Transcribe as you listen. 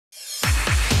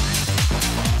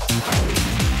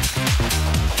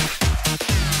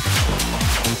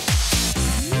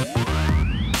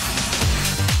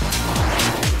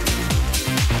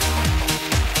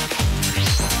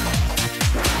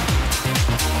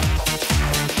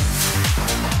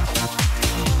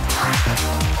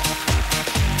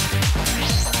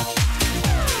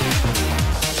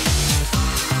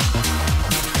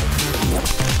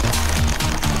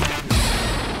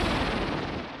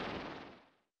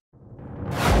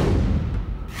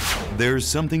There's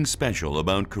something special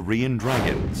about Korean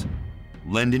dragons.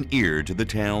 Lend an ear to the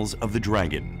tales of the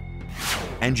dragon,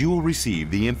 and you will receive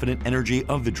the infinite energy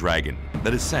of the dragon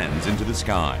that ascends into the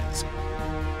skies.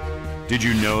 Did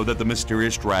you know that the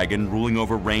mysterious dragon ruling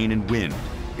over rain and wind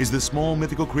is the small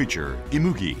mythical creature,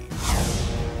 Imugi?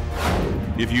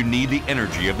 If you need the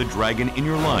energy of the dragon in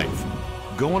your life,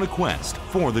 go on a quest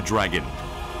for the dragon.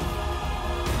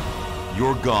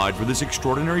 Your guide for this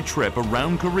extraordinary trip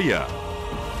around Korea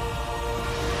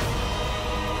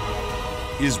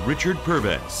is Richard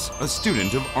Purves, a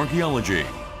student of archaeology.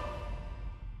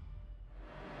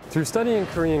 Through studying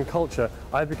Korean culture,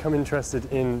 I've become interested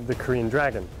in the Korean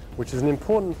dragon, which is an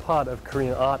important part of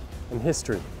Korean art and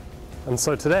history. And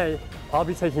so today, I'll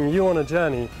be taking you on a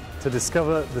journey to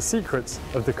discover the secrets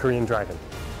of the Korean dragon.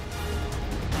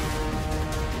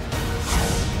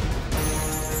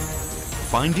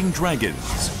 Finding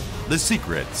Dragons, the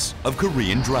secrets of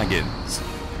Korean dragons.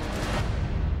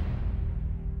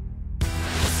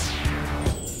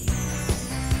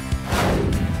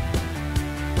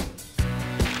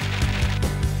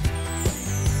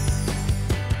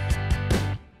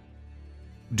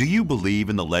 Do you believe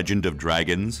in the legend of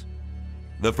dragons?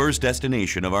 The first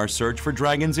destination of our search for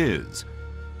dragons is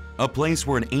a place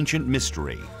where an ancient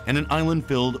mystery and an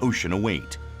island-filled ocean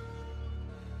await.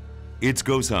 It's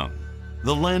Gosung,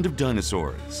 the land of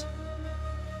dinosaurs.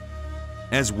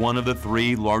 As one of the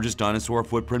 3 largest dinosaur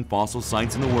footprint fossil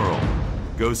sites in the world,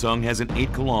 Gosung has an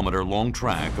 8-kilometer long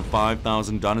track of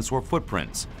 5,000 dinosaur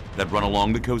footprints that run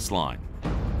along the coastline.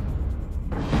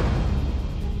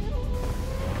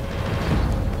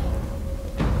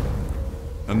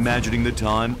 Imagining the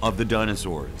time of the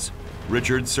dinosaurs,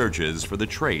 Richard searches for the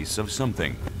trace of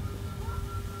something.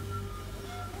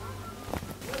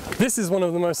 This is one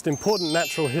of the most important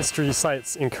natural history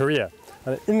sites in Korea.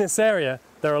 And in this area,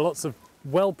 there are lots of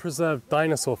well-preserved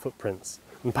dinosaur footprints.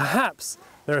 And perhaps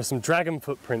there are some dragon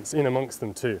footprints in amongst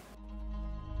them too.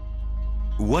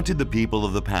 What did the people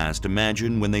of the past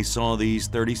imagine when they saw these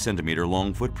 30-centimeter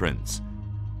long footprints?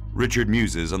 Richard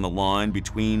muses on the line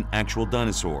between actual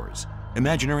dinosaurs,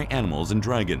 imaginary animals, and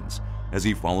dragons as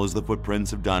he follows the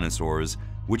footprints of dinosaurs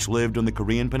which lived on the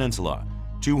Korean peninsula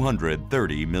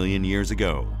 230 million years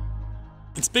ago.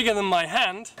 It's bigger than my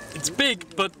hand. It's big,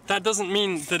 but that doesn't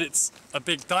mean that it's a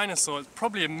big dinosaur. It's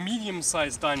probably a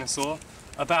medium-sized dinosaur,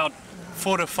 about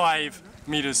 4 to 5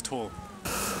 meters tall.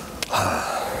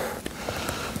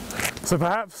 So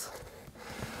perhaps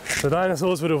the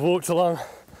dinosaurs would have walked along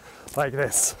like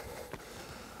this.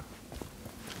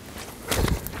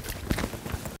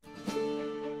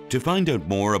 To find out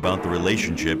more about the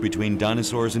relationship between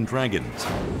dinosaurs and dragons,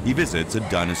 he visits a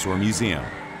dinosaur museum.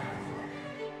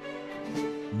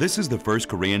 This is the first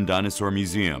Korean dinosaur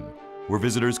museum, where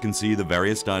visitors can see the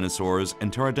various dinosaurs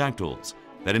and pterodactyls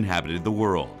that inhabited the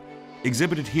world.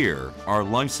 Exhibited here are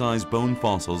life-size bone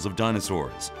fossils of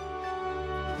dinosaurs,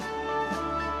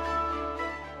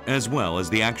 as well as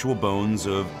the actual bones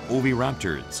of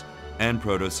oviraptors and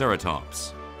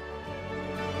protoceratops.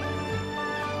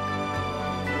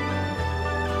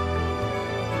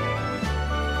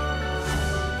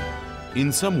 In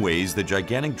some ways, the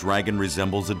gigantic dragon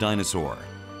resembles a dinosaur.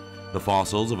 The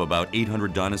fossils of about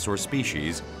 800 dinosaur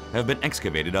species have been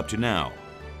excavated up to now,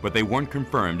 but they weren't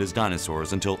confirmed as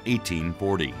dinosaurs until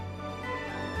 1840.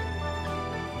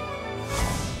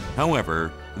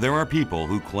 However, there are people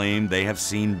who claim they have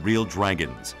seen real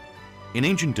dragons. In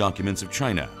ancient documents of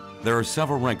China, there are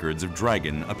several records of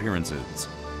dragon appearances.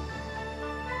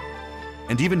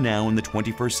 And even now in the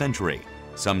 21st century,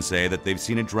 some say that they've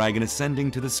seen a dragon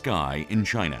ascending to the sky in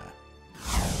China.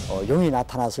 용이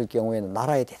나타났을 경우에는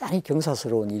나라에 대단히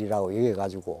경사스러운 일이라고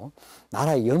여겨가지고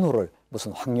나라의 연호를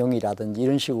무슨 황룡이라든지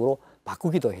이런 식으로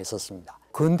바꾸기도 했었습니다.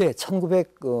 그런데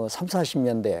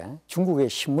 1930~40년대 중국의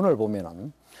신문을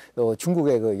보면은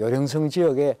중국의 그 요령성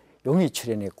지역에 용이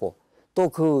출현했고 또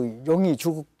그 용이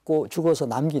죽어서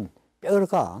남긴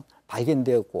뼈가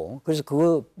발견되었고 그래서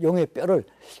그 용의 뼈를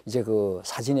이제 그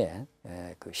사진에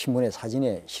그 신문의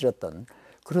사진에 실었던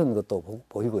그런 것도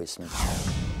보이고 있습니다.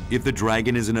 If the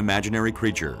dragon is an imaginary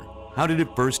creature, how did it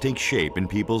first take shape in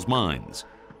people's minds?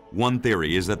 One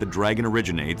theory is that the dragon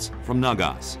originates from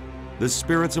Nagas, the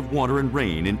spirits of water and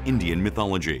rain in Indian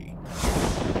mythology.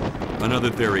 Another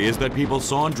theory is that people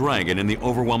saw a dragon in the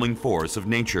overwhelming force of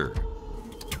nature.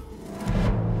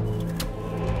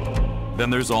 Then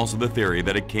there's also the theory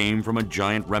that it came from a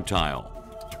giant reptile.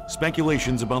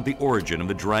 Speculations about the origin of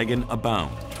the dragon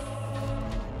abound.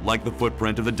 Like the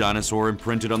footprint of the dinosaur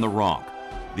imprinted on the rock,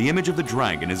 the image of the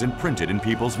dragon is imprinted in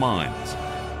people's minds.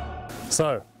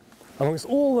 So, amongst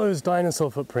all those dinosaur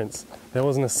footprints, there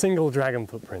wasn't a single dragon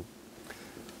footprint.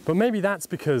 But maybe that's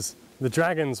because the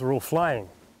dragons were all flying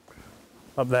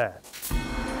up there.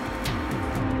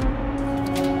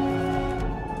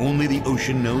 Only the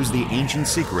ocean knows the ancient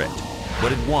secret,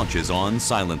 but it watches on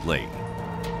silently.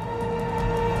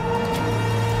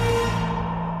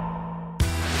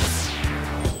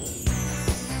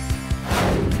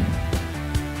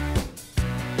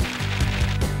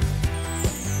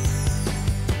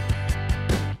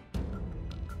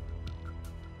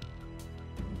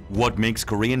 What makes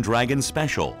Korean dragons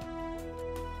special?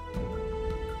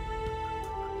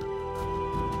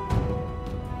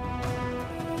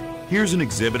 Here's an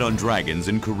exhibit on dragons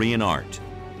in Korean art.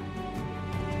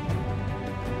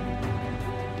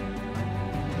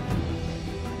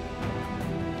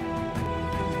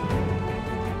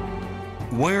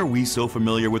 Why are we so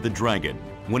familiar with the dragon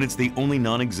when it's the only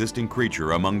non-existent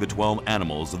creature among the 12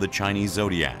 animals of the Chinese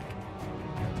zodiac?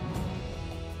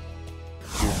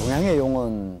 동양의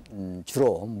용은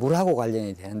주로 물하고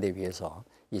관련이 되는 데 비해서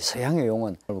이 서양의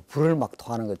용은 불을 막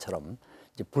토하는 것처럼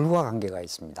이제 불과 관계가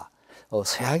있습니다.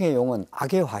 서양의 용은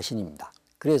악의 화신입니다.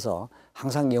 그래서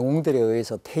항상 영웅들에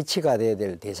의해서 퇴치가 돼야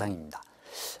될 대상입니다.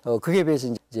 그에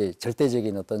비해서 이제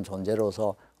절대적인 어떤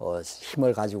존재로서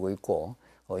힘을 가지고 있고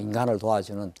인간을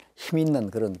도와주는 힘 있는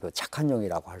그런 그 착한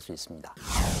용이라고 할 수 있습니다.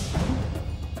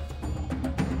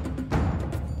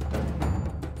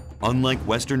 Unlike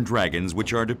Western dragons,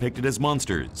 which are depicted as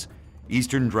monsters,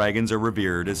 Eastern dragons are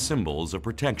revered as symbols of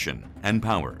protection and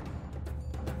power.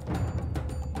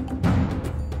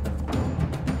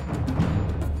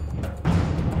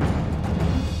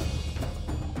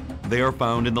 They are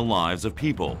found in the lives of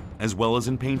people, as well as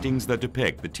in paintings that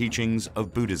depict the teachings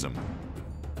of Buddhism.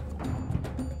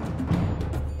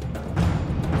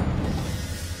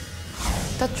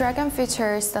 The dragon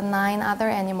features the 9 other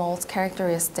animals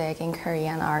characteristic in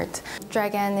Korean art.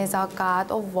 Dragon is a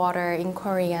god of water in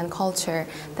Korean culture.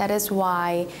 That is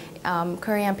why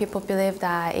Korean people believe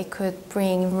that it could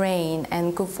bring rain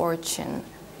and good fortune.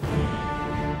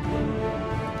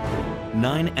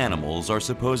 9 animals are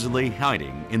supposedly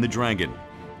hiding in the dragon.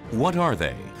 What are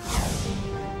they?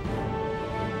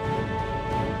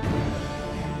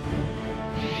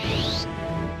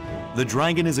 The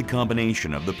dragon is a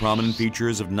combination of the prominent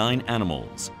features of 9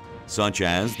 animals, such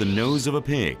as the nose of a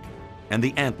pig and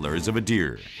the antlers of a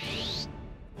deer.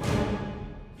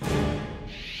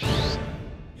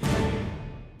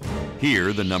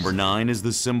 Here, the number 9 is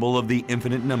the symbol of the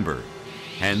infinite number.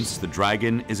 Hence, the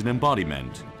dragon is an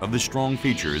embodiment of the strong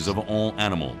features of all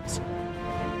animals.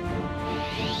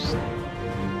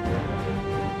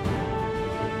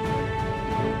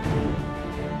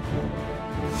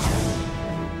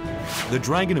 The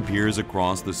dragon appears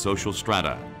across the social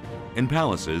strata, in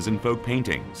palaces and folk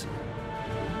paintings.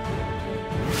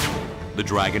 The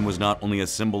dragon was not only a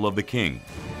symbol of the king,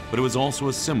 but it was also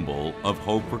a symbol of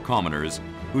hope for commoners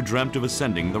who dreamt of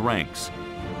ascending the ranks.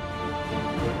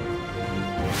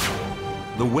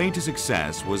 The way to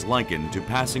success was likened to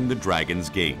passing the dragon's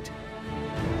gate.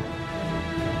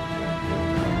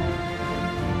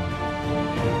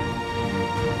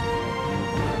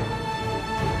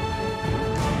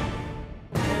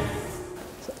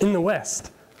 In the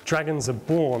West, dragons are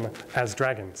born as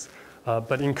dragons,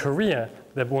 but in Korea,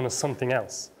 they're born as something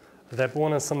else. They're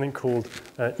born as something called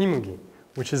imugi,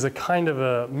 which is a kind of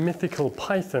a mythical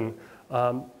python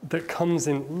that comes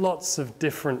in lots of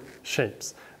different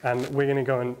shapes. And we're going to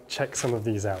go and check some of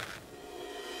these out.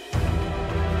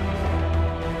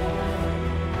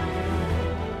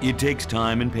 It takes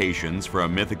time and patience for a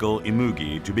mythical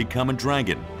imugi to become a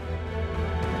dragon.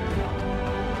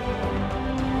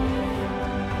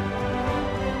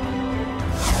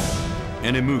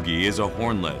 An imugi is a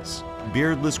hornless,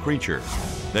 beardless creature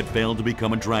that failed to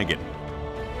become a dragon.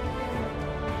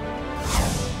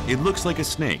 It looks like a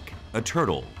snake, a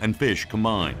turtle, and fish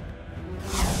combined.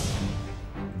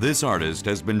 This artist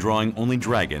has been drawing only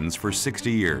dragons for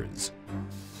 60 years.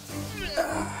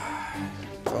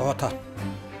 좋다.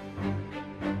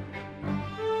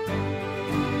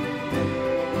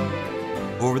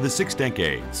 Over the 6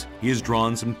 decades, he has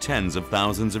drawn some tens of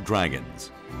thousands of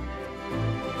dragons.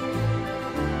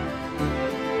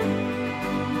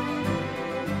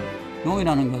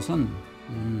 용이라는 것은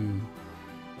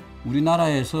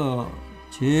우리나라에서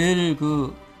제일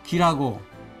그 길하고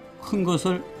큰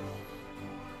것을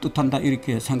뜻한다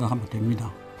이렇게 생각하면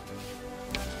됩니다.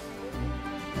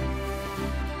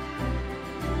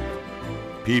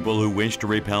 People who wish to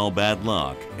repel bad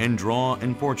luck and draw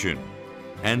in fortune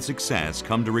and success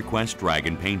come to request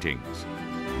dragon paintings.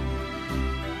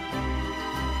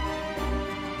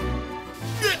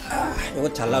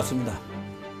 이거 잘 나왔습니다.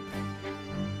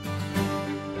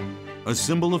 A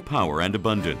symbol of power and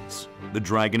abundance, the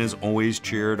dragon has always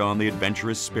cheered on the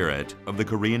adventurous spirit of the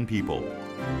Korean people.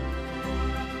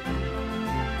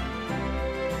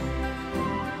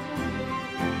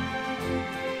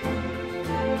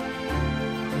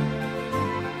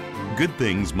 Good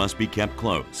things must be kept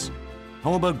close.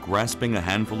 How about grasping a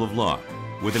handful of luck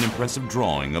with an impressive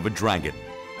drawing of a dragon?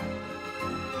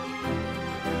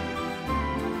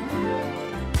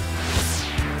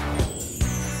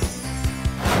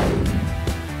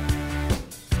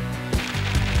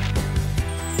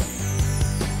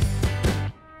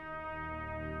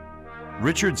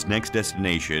 Richard's next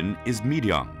destination is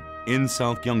Myeong in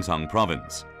South Gyeongsang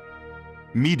province.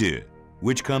 Midu,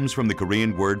 which comes from the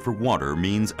Korean word for water,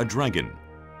 means a dragon.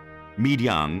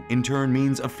 Myeong in turn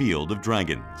means a field of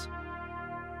dragons.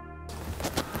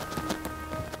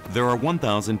 There are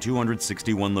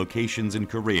 1,261 locations in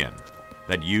Korean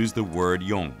that use the word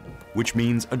yong, which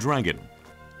means a dragon.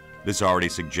 This already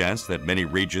suggests that many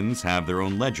regions have their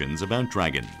own legends about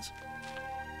dragons.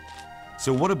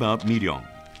 So what about Myeong?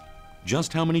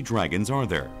 Just how many dragons are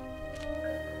there?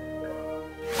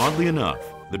 Oddly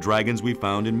enough, the dragons we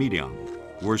found in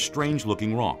Myeong were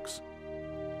strange-looking rocks.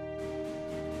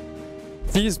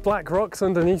 These black rocks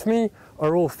underneath me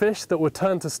are all fish that were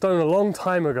turned to stone a long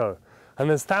time ago, and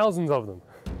there's thousands of them.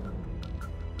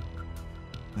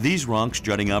 These rocks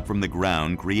jutting up from the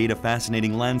ground create a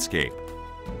fascinating landscape.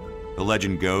 The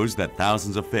legend goes that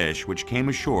thousands of fish which came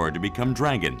ashore to become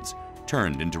dragons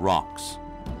turned into rocks.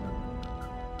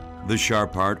 The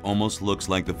sharp part almost looks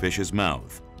like the fish's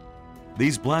mouth.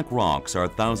 These black rocks are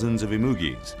thousands of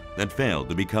imugis that failed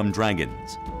to become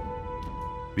dragons.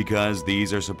 Because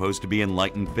these are supposed to be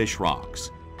enlightened fish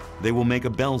rocks, they will make a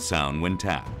bell sound when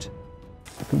tapped.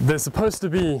 There's supposed to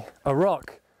be a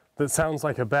rock that sounds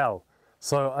like a bell,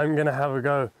 so I'm gonna have a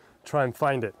go try and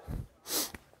find it.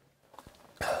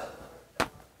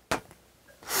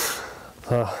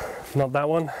 Not that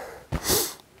one.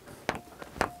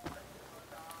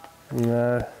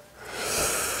 No.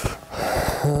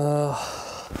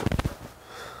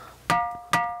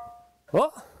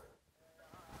 What?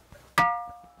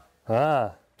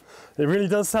 Ah, it really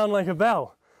does sound like a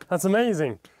bell. That's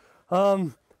amazing.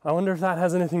 I wonder if that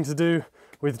has anything to do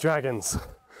with dragons.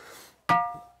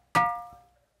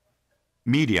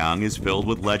 Myeong is filled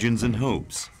with legends and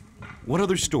hopes. What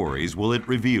other stories will it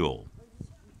reveal?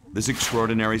 This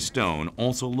extraordinary stone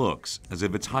also looks as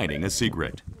if it's hiding a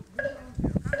secret.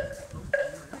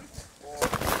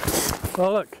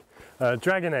 Oh look, a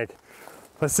dragon egg.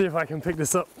 Let's see if I can pick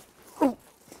this up.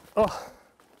 Oh,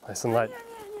 nice and light.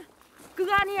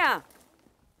 그거 아니야.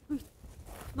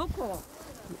 놓고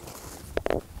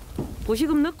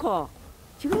보시금 넣고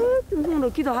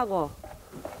지금 기도하고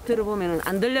들어보면은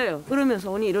안 들려요.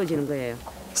 그러면서 운이 이루어지는 거예요.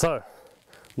 So,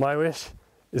 my wish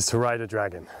is to ride a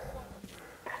dragon.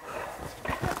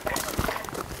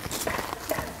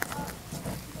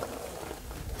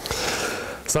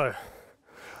 So,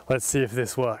 let's see if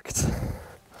this worked.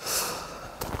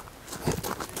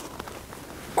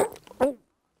 Oh.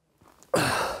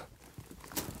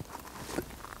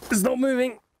 It's not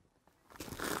moving.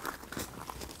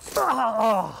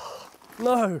 Oh,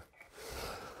 no.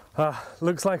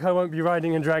 Looks like I won't be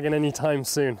riding a dragon anytime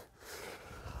soon.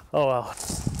 Oh well.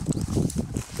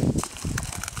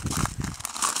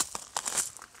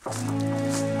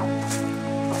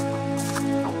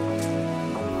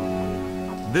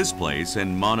 This place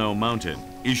in Mono Mountain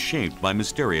is shaped by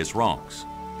mysterious rocks.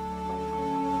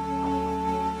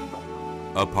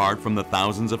 Apart from the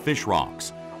thousands of fish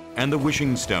rocks and the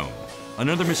wishing stone,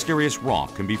 another mysterious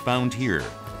rock can be found here.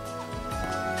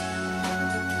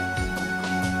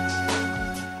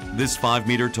 This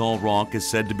 5-meter tall rock is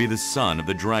said to be the son of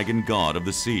the dragon god of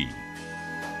the sea.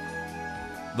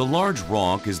 The large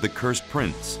rock is the cursed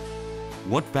prince.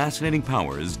 What fascinating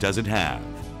powers does it have?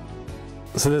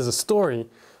 So there's a story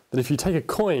that if you take a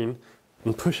coin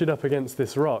and push it up against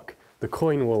this rock, the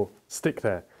coin will stick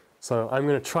there. So I'm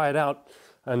going to try it out,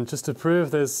 and just to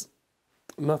prove there's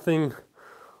nothing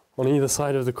on either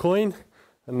side of the coin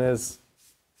and there's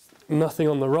nothing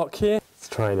on the rock here. Let's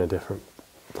try in a different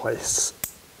place.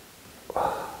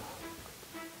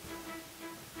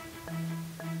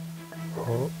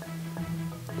 Oh,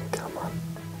 come on.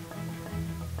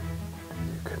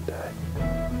 You could die.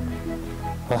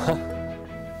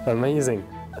 Amazing.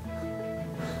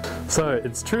 So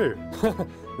it's true.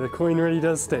 The coin really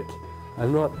does stick.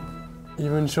 I'm not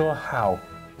even sure how.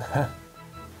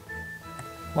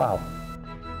 Wow.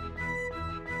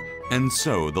 And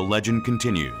so the legend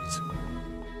continues.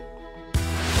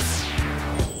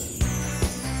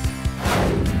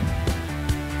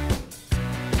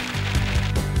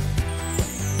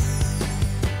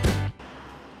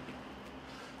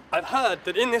 I've heard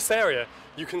that in this area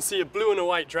you can see a blue and a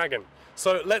white dragon.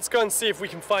 So let's go and see if we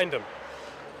can find them.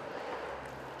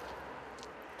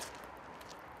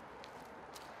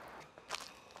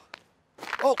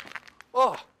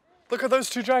 Oh, look at those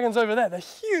two dragons over there, they're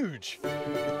huge!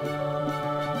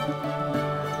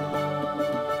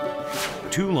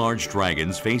 Two large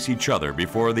dragons face each other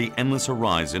before the endless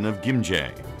horizon of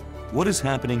Gimjae. What is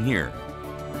happening here?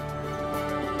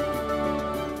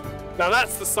 Now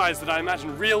that's the size that I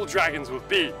imagine real dragons would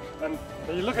be. And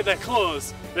when you look at their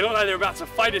claws, they look like they're about to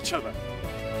fight each other.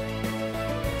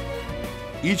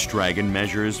 Each dragon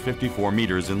measures 54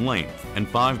 meters in length and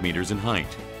 5 meters in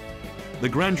height. The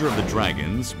grandeur of the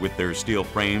dragons, with their steel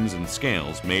frames and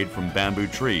scales made from bamboo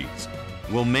trees,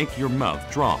 will make your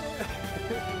mouth drop.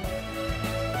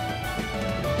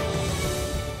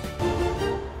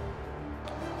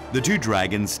 The two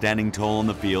dragons standing tall in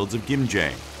the fields of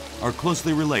Gimjae are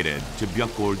closely related to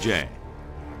Byeokgol-jae.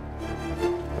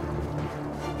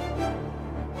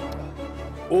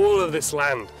 All of this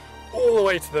land, all the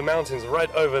way to the mountains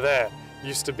right over there,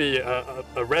 used to be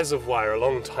a reservoir a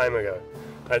long time ago.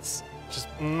 It's just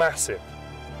massive.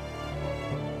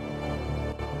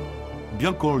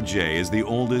 Byeokgol-jae is the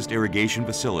oldest irrigation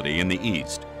facility in the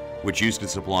east, which used to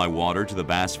supply water to the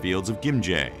vast fields of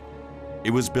Gimjae.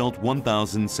 It was built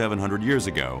 1,700 years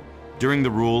ago during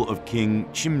the rule of King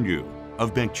Chimryu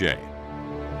of Baekje.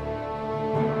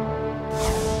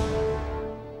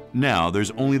 Now there's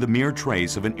only the mere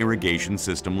trace of an irrigation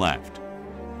system left.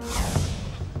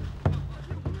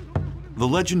 The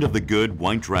legend of the good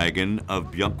white dragon of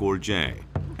Byeokgol-jae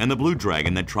and the blue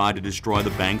dragon that tried to destroy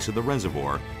the banks of the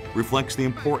reservoir reflects the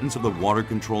importance of the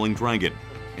water-controlling dragon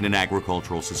in an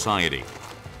agricultural society.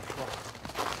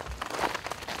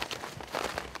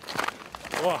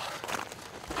 Whoa,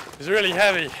 it's really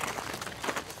heavy.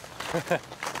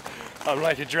 I'm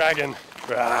like a dragon.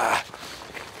 Ah.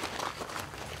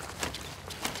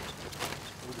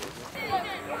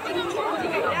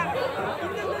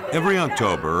 Every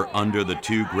October, under the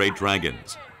two great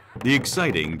dragons, the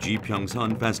exciting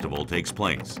Gyeongsang festival takes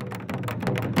place.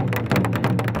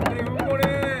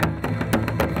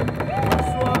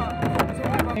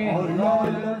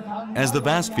 As the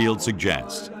vast field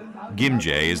suggests,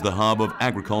 Gimjae is the hub of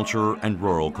agriculture and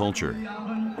rural culture.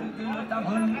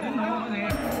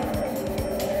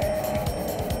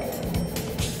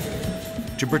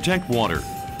 To protect water,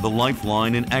 the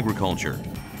lifeline in agriculture,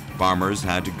 farmers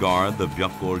had to guard the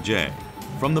Byeokgol-jae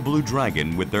from the blue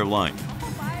dragon with their life.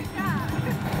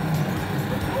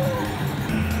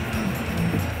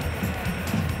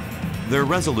 Their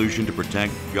resolution to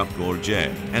protect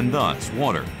Byeokgol-jae, and thus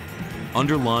water,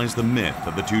 underlies the myth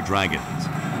of the two dragons.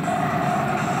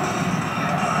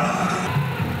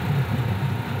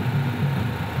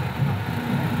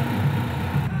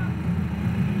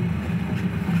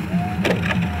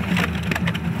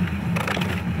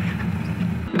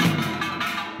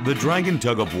 The dragon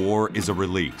tug-of-war is a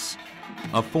release,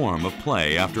 a form of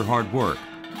play after hard work.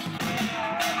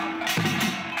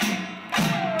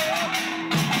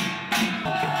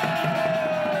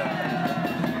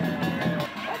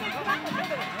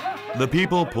 The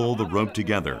people pull the rope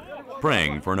together,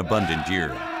 praying for an abundant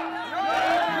year.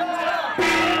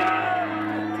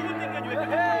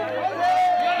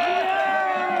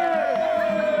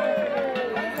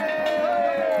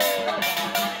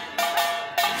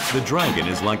 The dragon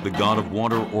is like the god of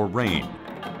water or rain,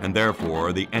 and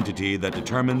therefore the entity that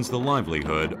determines the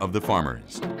livelihood of the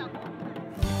farmers.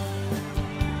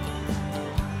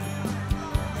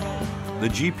 The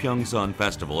Gyeongsang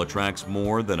Festival attracts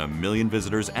more than 1 million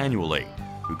visitors annually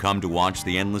who come to watch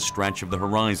the endless stretch of the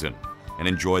horizon and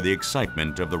enjoy the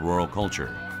excitement of the rural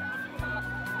culture.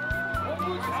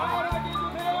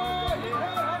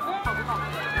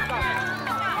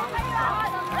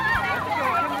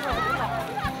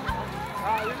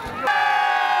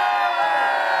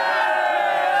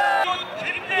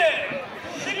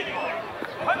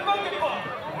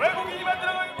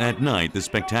 At night, the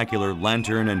spectacular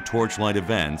lantern and torchlight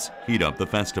events heat up the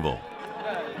festival.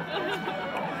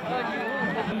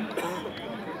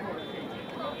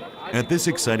 At this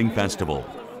exciting festival,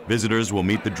 visitors will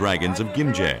meet the dragons of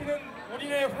Gimjae.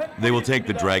 They will take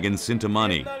the dragon's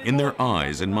Sintamani in their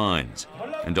eyes and minds,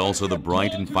 and also the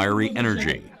bright and fiery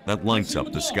energy that lights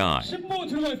up the sky.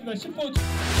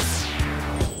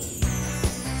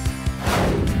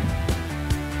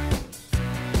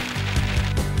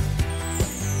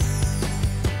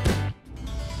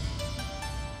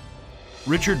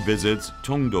 Richard visits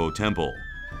Tongdo Temple,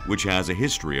 which has a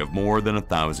history of more than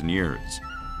 1,000 years.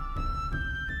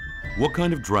 What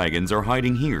kind of dragons are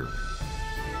hiding here?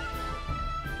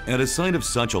 At a site of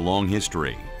such a long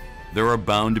history, there are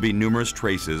bound to be numerous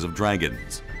traces of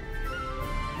dragons.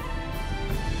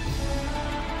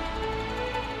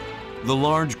 The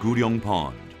large Guryong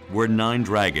Pond, where 9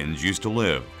 dragons used to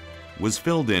live, was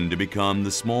filled in to become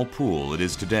the small pool it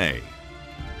is today.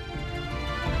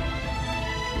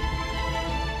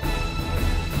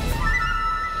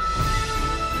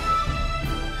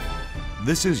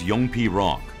 This is Yongpi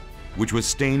Rock, which was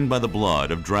stained by the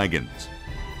blood of dragons.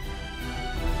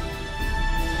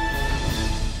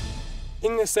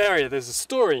 In this area, there's a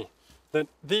story that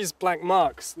these black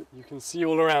marks that you can see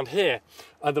all around here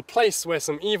are the place where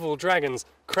some evil dragons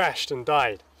crashed and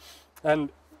died. And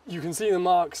you can see the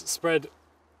marks spread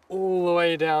all the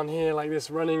way down here like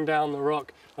this, running down the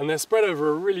rock, and they're spread over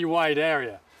a really wide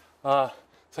area. So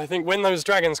I think when those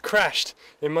dragons crashed,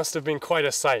 it must have been quite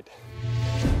a sight.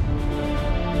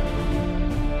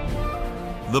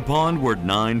 The pond where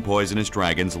 9 poisonous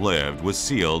dragons lived was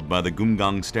sealed by the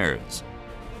Gyeongsang stairs.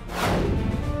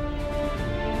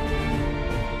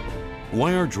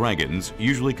 Why are dragons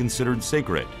usually considered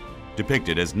sacred,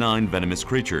 depicted as 9 venomous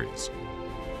creatures?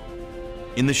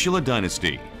 In the Shilla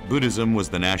dynasty, Buddhism was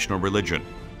the national religion.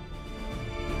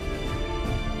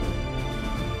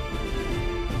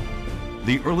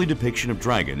 The early depiction of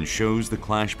dragons shows the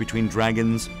clash between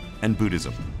dragons and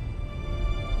Buddhism.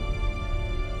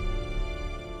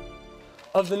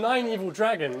 Of the 9 evil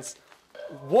dragons,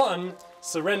 1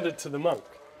 surrendered to the monk.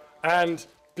 And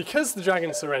because the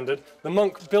dragon surrendered, the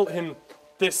monk built him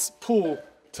this pool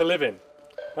to live in.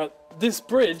 This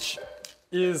bridge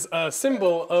is a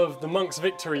symbol of the monk's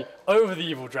victory over the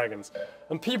evil dragons.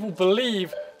 And people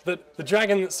believe that the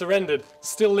dragon that surrendered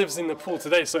still lives in the pool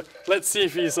today. So let's see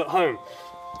if he's at home.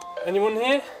 Anyone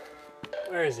here?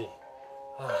 Where is he?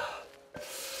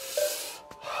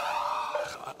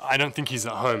 I don't think he's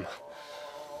at home.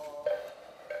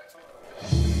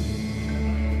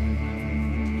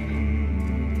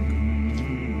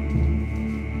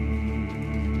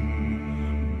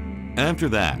 After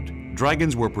that,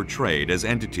 dragons were portrayed as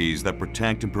entities that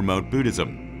protect and promote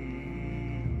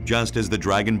Buddhism. Just as the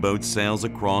dragon boat sails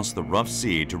across the rough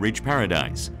sea to reach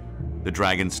paradise, the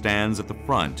dragon stands at the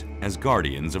front as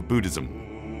guardians of Buddhism.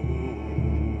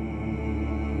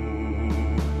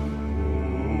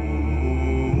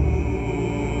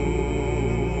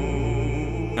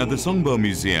 At the Seongbo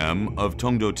Museum of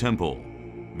Tongdo Temple,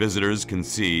 visitors can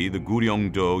see the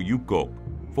Guryongdo Yukgok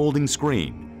folding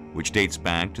screen, which dates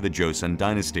back to the Joseon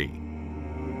dynasty.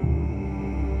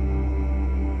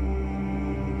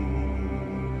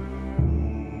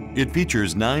 It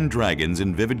features 9 dragons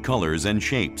in vivid colors and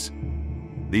shapes.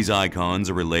 These icons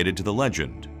are related to the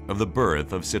legend of the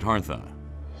birth of Siddhartha.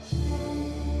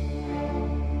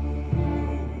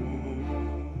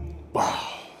 Wow,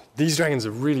 these dragons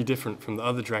are really different from the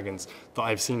other dragons that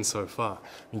I've seen so far.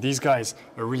 I mean, these guys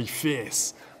are really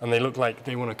fierce, and they look like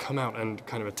they want to come out and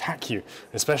kind of attack you,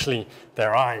 especially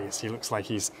their eyes. He looks like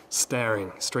he's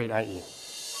staring straight at you.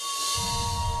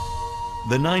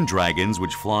 The 9 dragons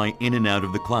which fly in and out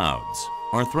of the clouds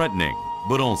are threatening,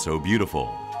 but also beautiful.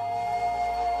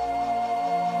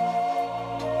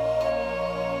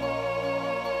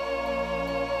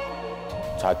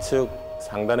 좌측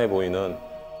상단에 보이는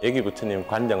애기 부처님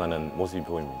관장하는 모습이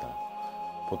보입니다.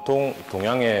 보통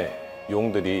동양의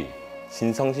용들이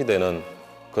신성시되는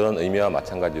그런 의미와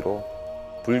마찬가지로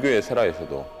불교의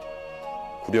설화에서도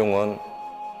구룡은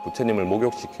부처님을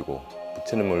목욕시키고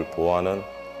부처님을 보호하는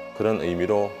그런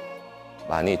의미로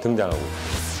많이 등장하고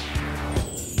있습니다.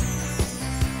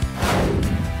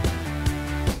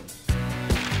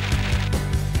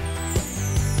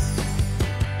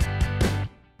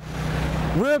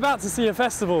 We're about to see a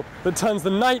festival that turns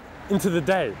the night into the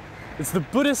day. It's the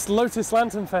Buddhist Lotus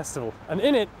Lantern Festival, and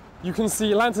in it you can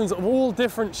see lanterns of all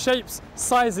different shapes,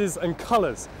 sizes and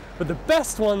colors. But the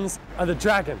best ones are the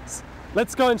dragons.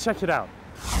 Let's go and check it out.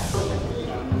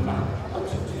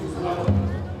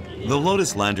 The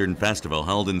Lotus Lantern Festival,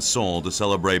 held in Seoul to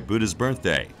celebrate Buddha's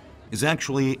birthday, is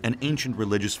actually an ancient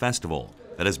religious festival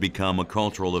that has become a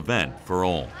cultural event for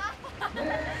all.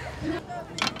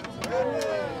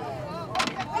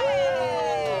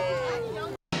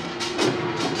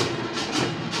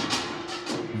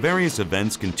 Various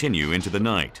events continue into the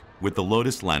night with the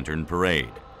Lotus Lantern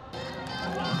Parade.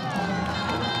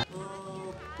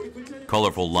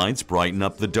 Colorful lights brighten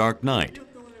up the dark night.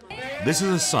 This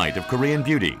is a site of Korean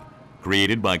beauty,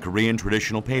 created by Korean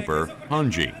traditional paper,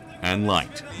 hanji, and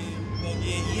light.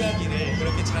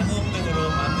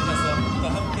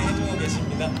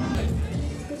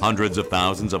 Hundreds of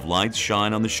thousands of lights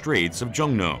shine on the streets of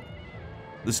Jongno.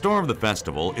 The star of the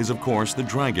festival is, of course, the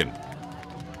dragon.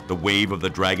 The wave of the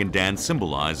dragon dance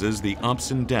symbolizes the ups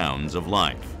and downs of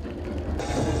life.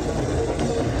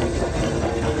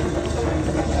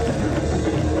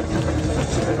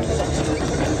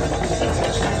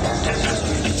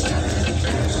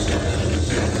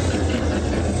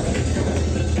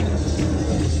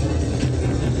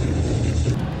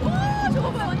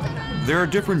 There are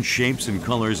different shapes and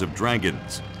colors of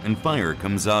dragons, and fire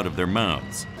comes out of their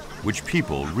mouths, which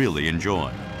people really enjoy.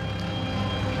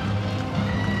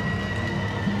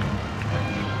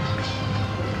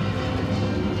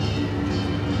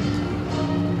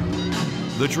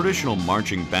 The traditional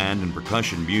marching band and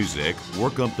percussion music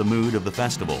work up the mood of the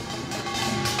festival.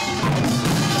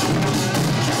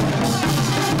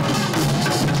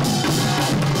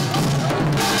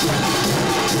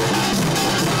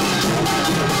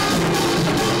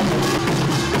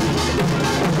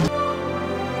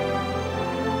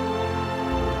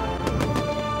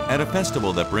 At a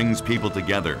festival that brings people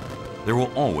together, there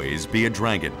will always be a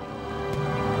dragon.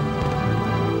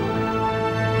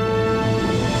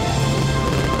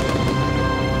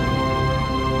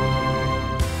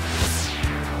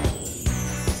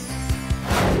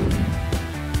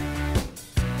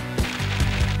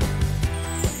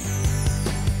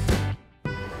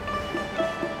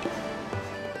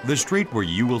 The street where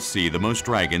you will see the most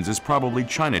dragons is probably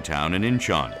Chinatown in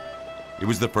Incheon. It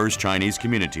was the first Chinese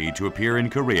community to appear in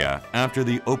Korea after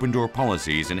the open-door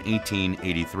policies in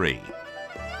 1883.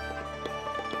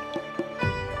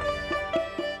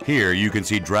 Here you can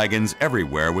see dragons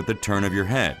everywhere with the turn of your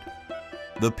head.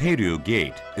 The Peiru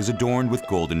Gate is adorned with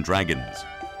golden dragons.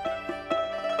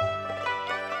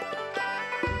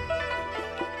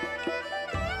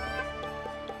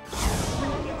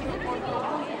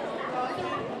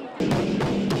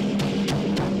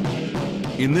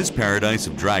 In this paradise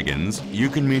of dragons, you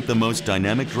can meet the most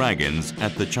dynamic dragons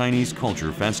at the Chinese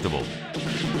Culture Festival.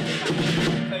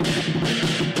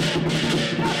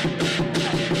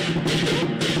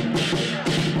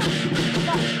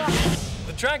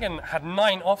 The dragon had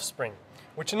 9 offspring,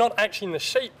 which are not actually in the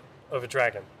shape of a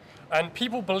dragon. And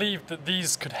people believed that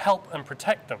these could help and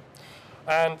protect them.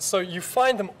 And so you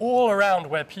find them all around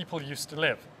where people used to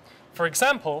live. For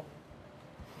example,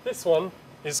 this one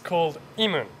is called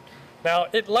Imun. Now,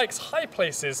 it likes high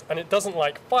places and it doesn't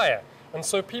like fire, and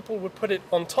so people would put it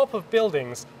on top of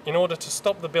buildings in order to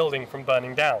stop the building from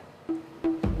burning down.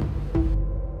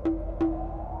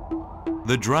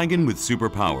 The dragon with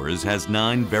superpowers has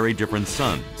 9 very different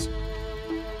sons.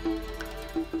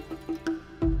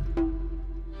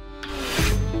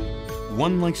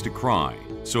 One likes to cry,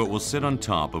 so it will sit on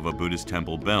top of a Buddhist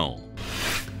temple bell.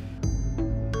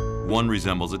 One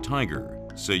resembles a tiger,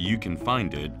 so you can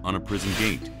find it on a prison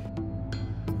gate.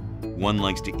 One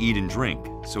likes to eat and drink,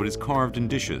 so it is carved in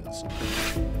dishes.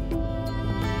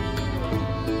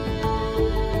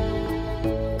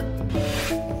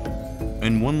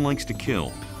 And one likes to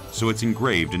kill, so it's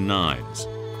engraved in knives.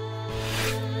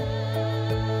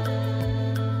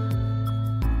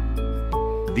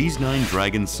 These 9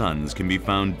 dragon sons can be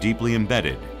found deeply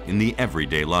embedded in the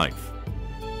everyday life.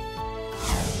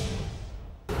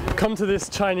 Come to this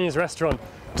Chinese restaurant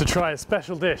to try a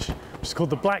special dish, which is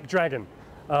called the Black Dragon.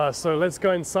 So let's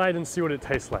go inside and see what it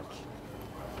tastes like.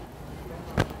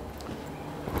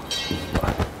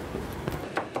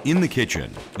 In the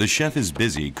kitchen, the chef is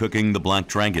busy cooking the black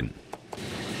dragon.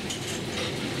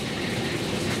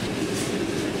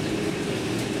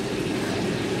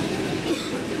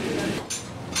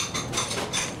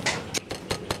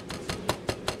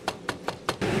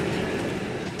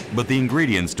 But the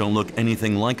ingredients don't look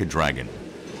anything like a dragon.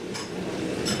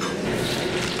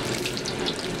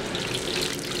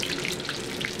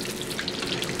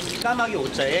 까마귀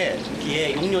오자에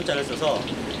뒤에 용요자를 써서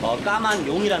까만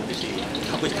용이라는 뜻이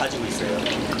가지고 있어요.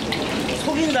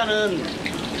 속인다는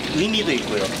의미도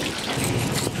있고요.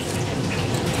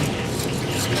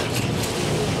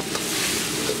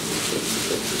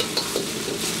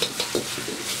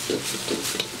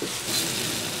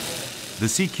 The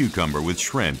sea cucumber with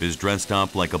shrimp is dressed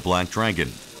up like a black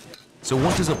dragon. So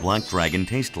what does a black dragon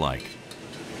taste like?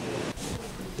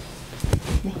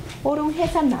 네, 뽀롱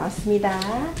해삼 나왔습니다.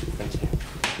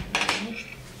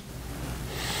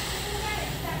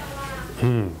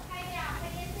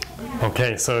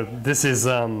 Okay, so this is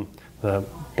the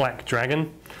black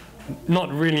dragon.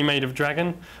 Not really made of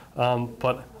dragon,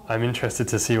 but I'm interested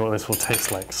to see what this will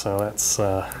taste like. So let's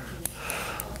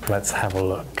have a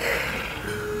look.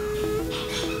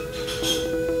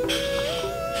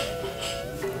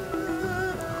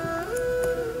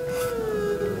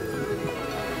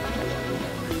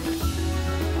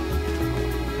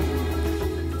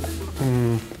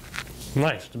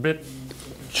 Nice, a bit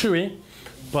chewy,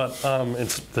 but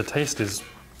the taste is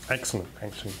excellent,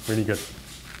 actually, really good.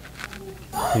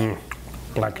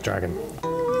 Black dragon.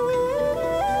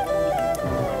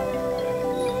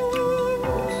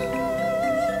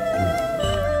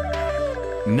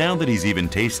 Now that he's even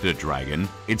tasted a dragon,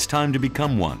 it's time to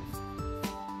become one.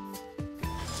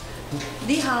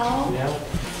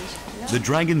 The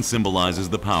dragon symbolizes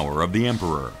the power of the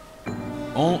emperor.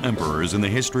 All emperors in the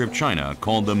history of China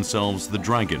called themselves the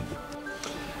dragon.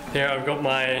 Here I've got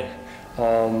my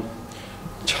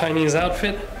Chinese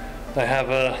outfit. I have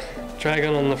a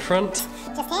dragon on the front.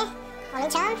 Just here, on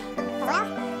each arm, as well.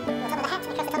 On top of the hat,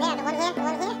 across the top there, the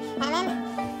one here, and then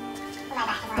right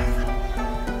back as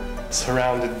well.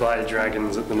 Surrounded by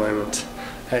dragons at the moment.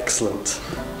 Excellent.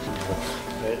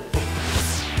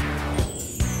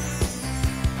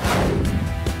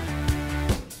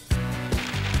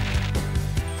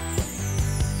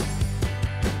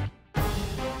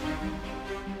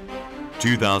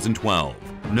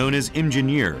 2012, known as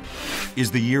Imjin-year,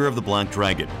 is the year of the Black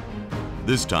Dragon.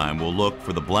 This time we'll look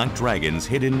for the black dragons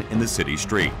hidden in the city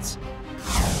streets.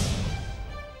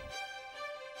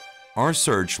 Our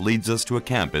search leads us to a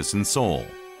campus in Seoul.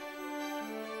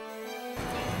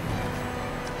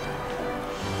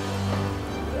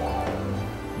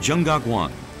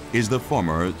 Jeonggak-won is the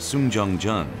former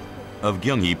Sangjokam of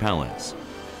Gyeonggi Palace.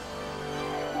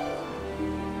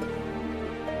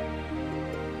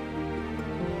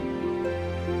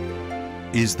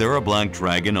 Is there a black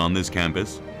dragon on this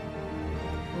campus?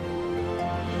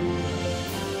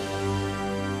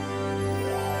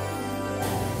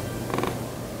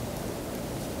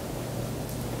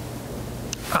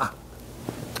 Ah!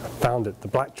 Found it, the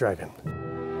black dragon.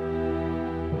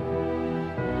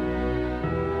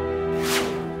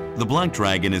 The black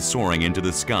dragon is soaring into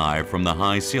the sky from the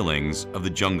high ceilings of the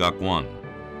Jeonggak-won.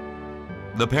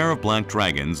 The pair of black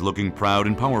dragons, looking proud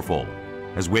and powerful,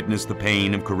 has witnessed the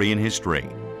pain of Korean history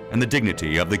and the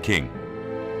dignity of the king.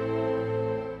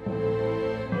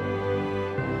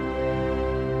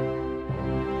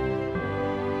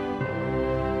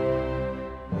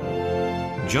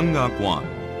 Jeonggak-won,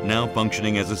 now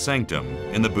functioning as a sanctum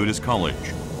in the Buddhist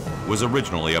college, was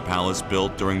originally a palace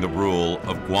built during the rule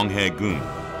of Gyeongsang.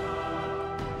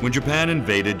 When Japan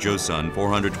invaded Joseon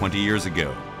 420 years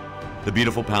ago, the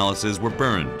beautiful palaces were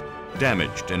burned,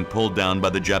 damaged, and pulled down by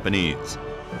the Japanese.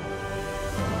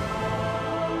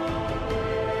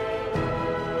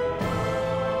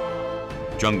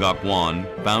 Jeonggak-won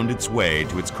found its way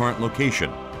to its current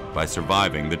location by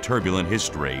surviving the turbulent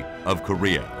history of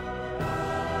Korea.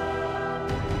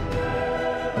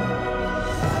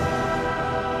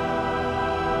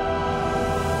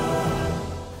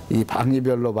 이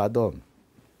방위별로 봐도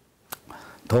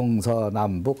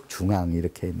동서남북 중앙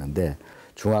이렇게 있는데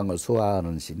중앙을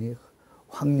수호하는 신이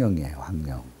황룡이에요.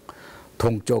 황룡.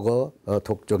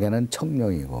 동쪽에는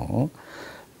청룡이고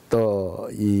또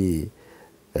이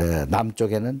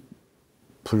남쪽에는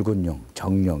붉은 용,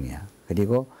 정룡이야.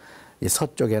 그리고 이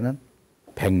서쪽에는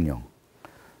백룡,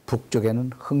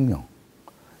 북쪽에는 흑룡.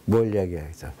 뭘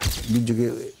얘기하겠어?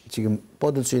 민족이 지금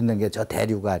뻗을 수 있는 게 저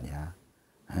대륙 아니야.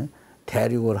 에?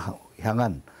 대륙을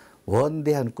향한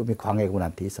원대한 꿈이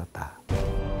광해군한테 있었다.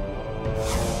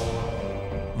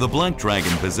 The Black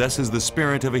Dragon possesses the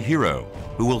spirit of a hero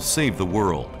who will save the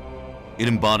world. It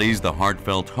embodies the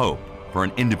heartfelt hope for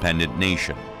an independent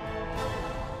nation.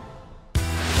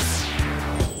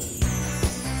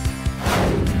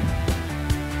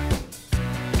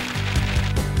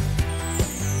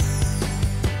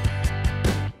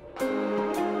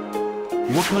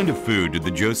 What kind of food did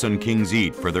the Joseon kings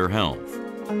eat for their health?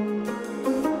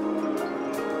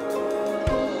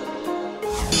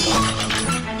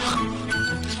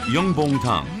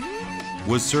 Yeongbong-tang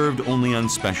was served only on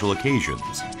special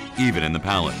occasions, even in the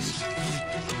palace.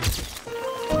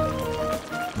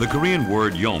 The Korean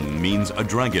word yong means a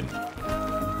dragon,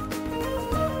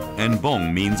 and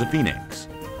bong means a phoenix.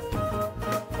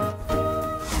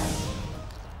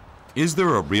 Is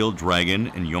there a real dragon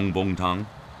in Yeongbong-tang?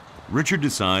 Richard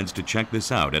decides to check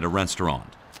this out at a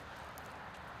restaurant.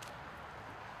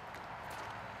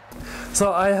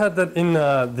 So I heard that in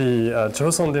the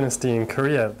Joseon dynasty in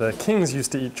Korea, the kings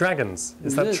used to eat dragons.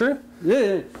 Is that true?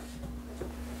 예.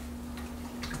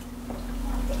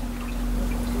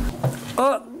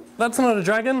 Oh, that's not a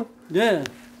dragon? 예.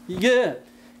 이게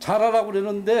자라라고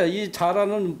그러는데 이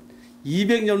자라는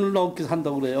 200년을 넘게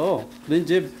산다고 그래요. 근데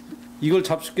이제 이걸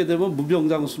잡수게 되면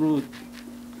무병장수로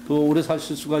오래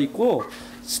사실 수가 있고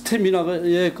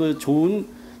스태미나에 좋은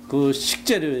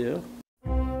식재료예요.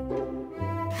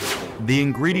 The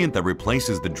ingredient that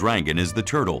replaces the dragon is the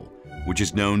turtle, which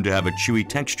is known to have a chewy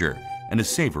texture and a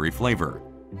savory flavor.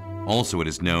 Also, it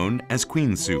is known as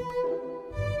queen soup.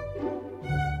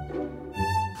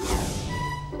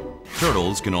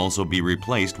 Turtles can also be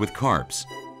replaced with carps.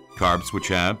 Carps, which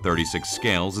have 36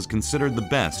 scales, is considered the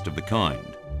best of the kind.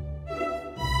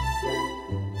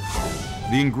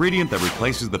 The ingredient that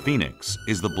replaces the phoenix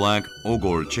is the black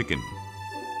ogol chicken.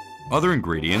 Other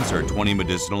ingredients are 20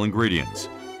 medicinal ingredients,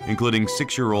 including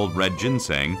 6-year-old red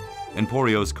ginseng and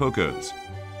Porios cocos.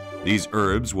 These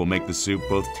herbs will make the soup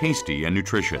both tasty and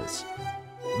nutritious.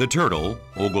 The turtle,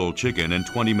 ogol chicken, and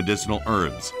 20 medicinal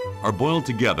herbs are boiled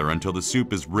together until the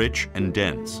soup is rich and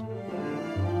dense.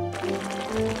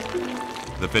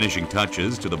 The finishing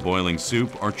touches to the boiling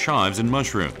soup are chives and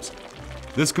mushrooms.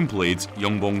 This completes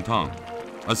yeongbongtang,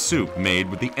 a soup made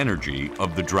with the energy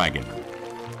of the dragon.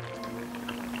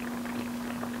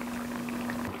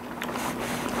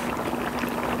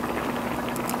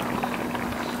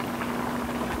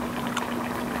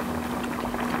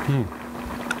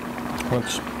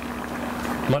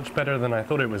 Much better than I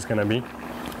thought it was going to be.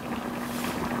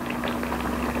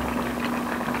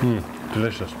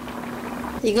 Delicious.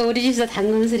 이거 우리 집에서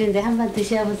담근 술인데 한번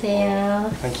드셔보세요.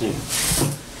 Thank you.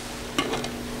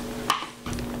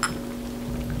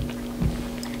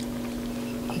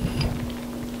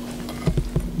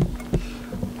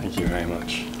 Thank you very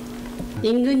much.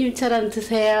 임금님처럼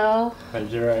드세요.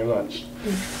 Thank you very much.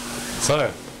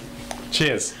 So,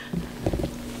 cheers.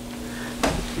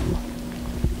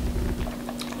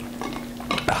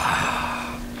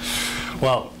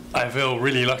 Well, I feel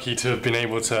really lucky to have been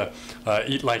able to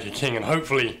eat like a king, and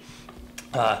hopefully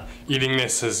eating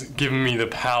this has given me the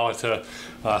power to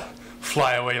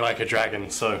fly away like a dragon.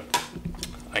 So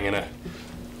I'm gonna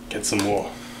get some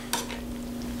more.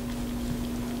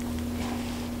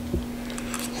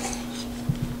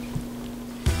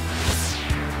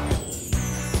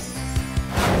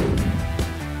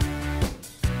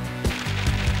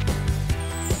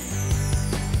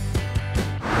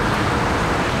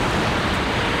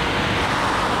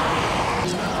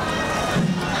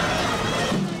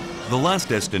 The last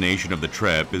destination of the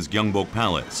trip is Gyeongbok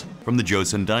Palace from the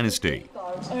Joseon Dynasty.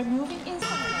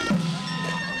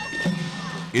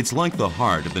 It's like the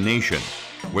heart of the nation,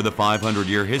 where the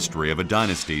 500-year history of a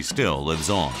dynasty still lives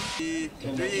on. 3,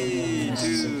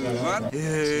 2, 1.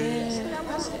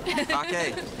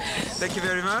 Okay, thank you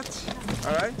very much.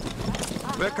 All right.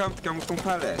 Welcome to Gyeongbok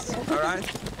Palace. All right.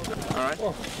 All right.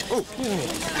 Oh,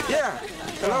 yeah.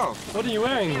 Hello. What are you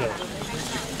wearing here?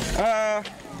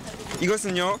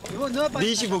 이것은요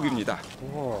리시복입니다.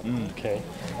 Oh, okay.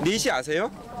 리시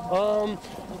아세요?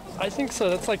 I think so.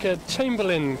 That's like a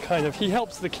chamberlain kind of. He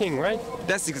helps the king, right?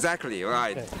 That's exactly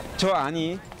right. 저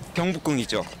안이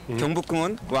경복궁이죠.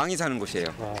 경복궁은 왕이 사는 곳이에요.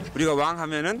 우리가 왕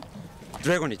하면은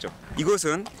드래곤이죠.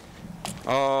 이곳은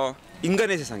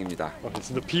인간의 세상입니다. Okay,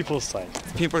 so the people's side.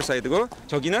 People side고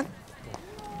저기는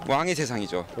왕의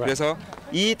세상이죠. 그래서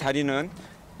이 다리는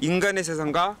인간의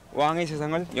세상과 왕의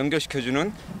세상을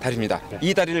연결시켜주는 다리입니다.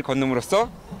 이 다리를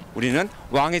건너므로써 우리는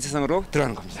왕의 세상으로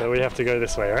들어가는 겁니다. So we have to go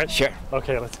this way, right? Sure.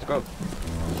 Okay, let's go.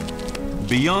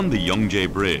 Beyond the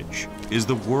Yeongjae Bridge is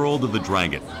the world of the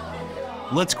dragon.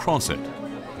 Let's cross it.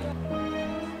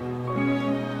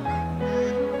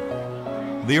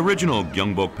 The original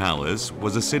Gyeongbok Palace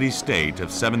was a city-state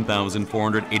of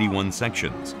 7,481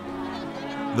 sections.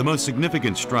 The most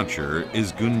significant structure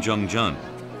is Gunjeong-gun,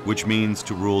 which means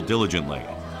to rule diligently.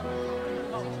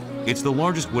 It's the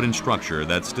largest wooden structure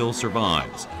that still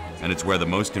survives, and it's where the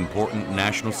most important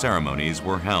national ceremonies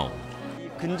were held.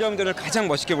 근정전을 가장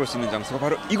멋있게 볼 수 있는 장소가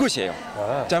바로 이곳이에요.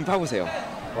 자, 한번 봐보세요.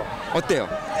 어때요?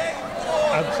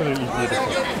 Absolutely beautiful.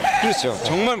 그렇죠.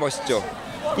 정말 멋있죠.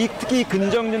 특히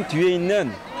근정전 뒤에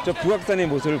있는 저 북악산의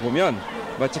모습을 보면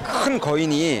마치 큰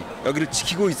거인이 여기를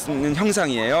지키고 있는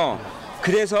형상이에요.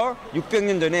 그래서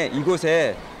 600년 전에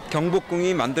이곳에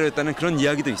경복궁이 만들어졌다는 그런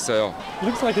이야기도 있어요. It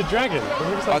looks like a dragon.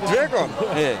 드래곤.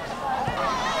 네.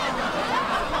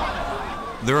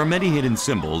 There are many hidden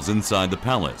symbols inside the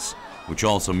palace, which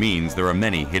also means there are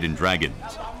many hidden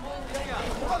dragons.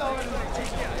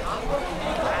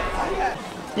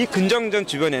 이 근정전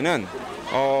주변에는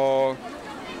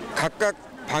각각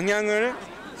방향을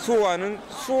수호하는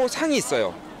수호상이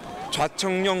있어요.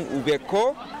 좌청룡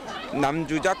우백호,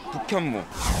 남주작 북현무.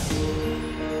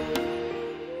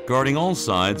 Guarding all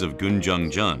sides of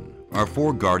Gunjeong-gun are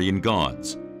 4 guardian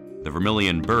gods. The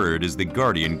vermilion bird is the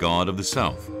guardian god of the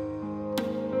south.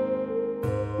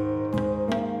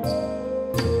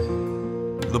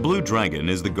 The blue dragon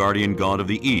is the guardian god of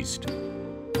the east.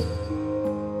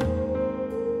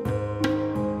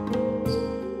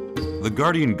 The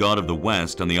guardian god of the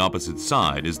west on the opposite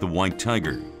side is the white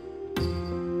tiger.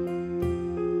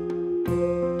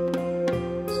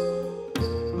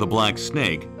 The black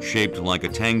snake, shaped like a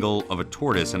tangle of a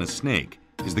tortoise and a snake,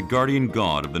 is the guardian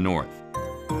god of the north.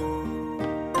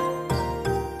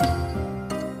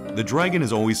 The dragon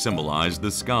has always symbolized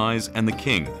the skies and the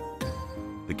king.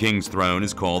 The king's throne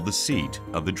is called the seat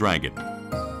of the dragon.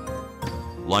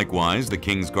 Likewise, the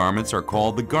king's garments are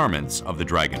called the garments of the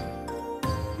dragon.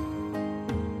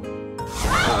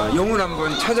 용을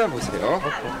한번 찾아보세요.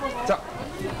 자,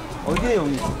 어디에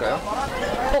용이 있을까요?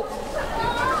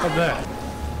 Up there.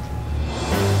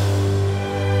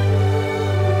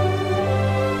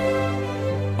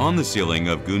 On the ceiling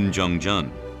of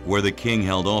Gunjeong-gun, where the king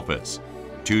held office,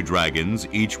 2 dragons,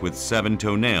 each with 7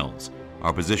 toenails,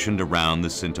 are positioned around the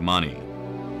Sintamani.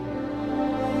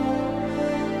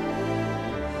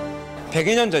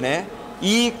 100여 년 전에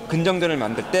이 근정전을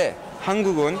만들 때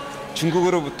한국은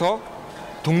중국으로부터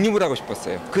독립을 하고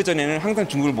싶었어요. 그 전에는 항상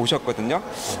중국을 모셨거든요.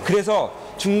 그래서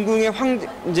중국의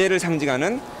황제를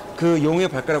상징하는 그 용의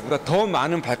발가락보다 더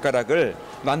많은 발가락을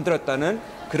만들었다는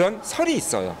그런 설이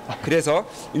있어요. 그래서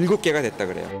 7개가 됐다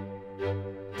그래요.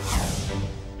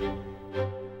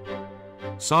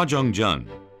 Sangjokam,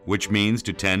 which means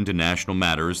to tend to national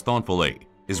matters thoughtfully,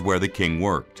 is where the king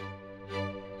worked.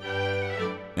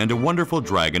 And a wonderful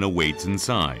dragon awaits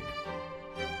inside.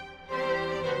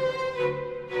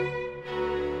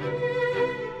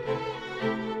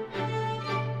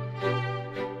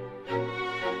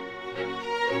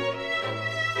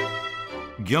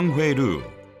 Gyeongsang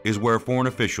is where foreign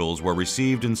officials were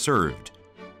received and served.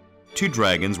 2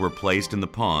 dragons were placed in the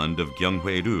pond of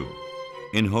Gyeongsang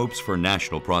in hopes for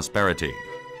national prosperity.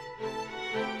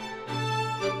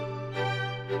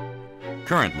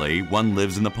 Currently, one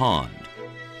lives in the pond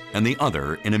and the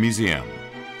other in a museum.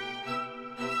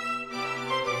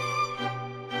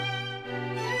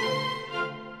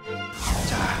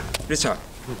 자, 그렇죠.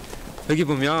 여기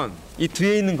보면 이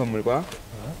뒤에 있는 건물과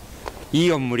이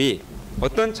건물이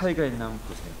어떤 차이가 있나 한번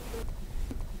보세요.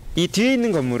 이 뒤에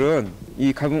있는 건물은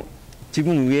이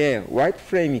지붕 위에 화이트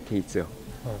프레임이 이렇게 있어요.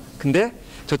 근데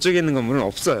저쪽에 있는 건물은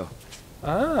없어요.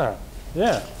 Ah,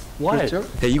 yeah. Why? 그렇죠?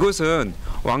 네, 이곳은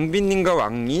왕비님과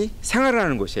왕이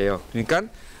생활하는 곳이에요. 그러니까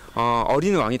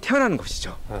어린 왕이 태어나는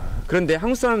곳이죠. 그런데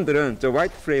한국 사람들은 저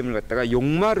화이트 프레임을 갖다가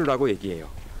용마루라고 얘기해요.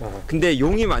 근데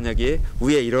용이 만약에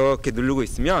위에 이렇게 누르고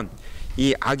있으면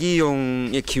이 아기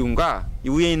용의 기운과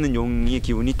위에 있는 용의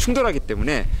기운이 충돌하기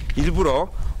때문에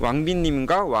일부러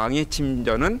왕비님과 왕의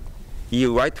침전은 이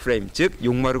화이트 프레임, 즉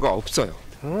용마루가 없어요.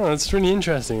 Oh, that's really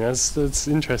interesting. That's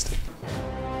interesting.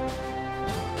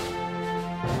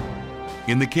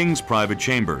 In the king's private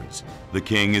chambers, the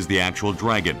king is the actual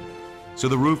dragon, so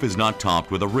the roof is not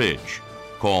topped with a ridge,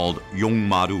 called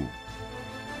yong-maru.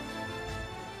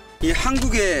 이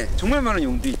한국에 정말 많은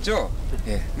용들이 있죠.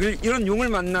 예, 이런 용을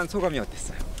만난 소감이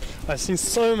어땠어요? I've seen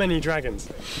so many dragons,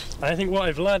 and I think what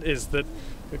I've learned is that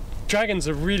dragons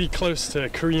are really close to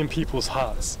Korean people's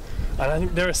hearts, and I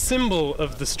think they're a symbol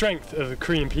of the strength of the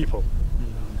Korean people.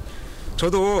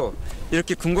 저도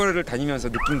이렇게 궁궐을 다니면서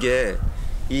느낀 게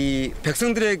이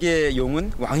백성들에게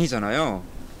용은 왕이잖아요.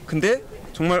 근데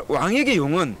정말 왕에게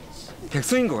용은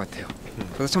백성인 것 같아요.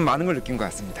 그래서 참 많은 걸 느낀 것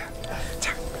같습니다.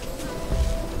 자.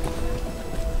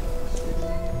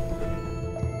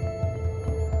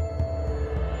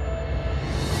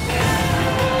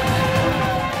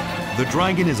 The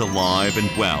dragon is alive and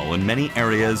well in many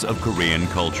areas of Korean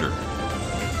culture.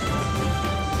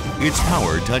 Its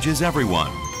power touches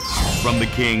everyone, from the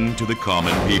king to the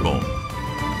common people.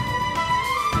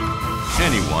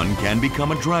 Anyone can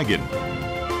become a dragon,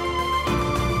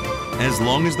 as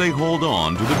long as they hold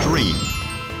on to the dream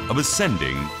of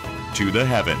ascending to the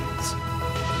heavens.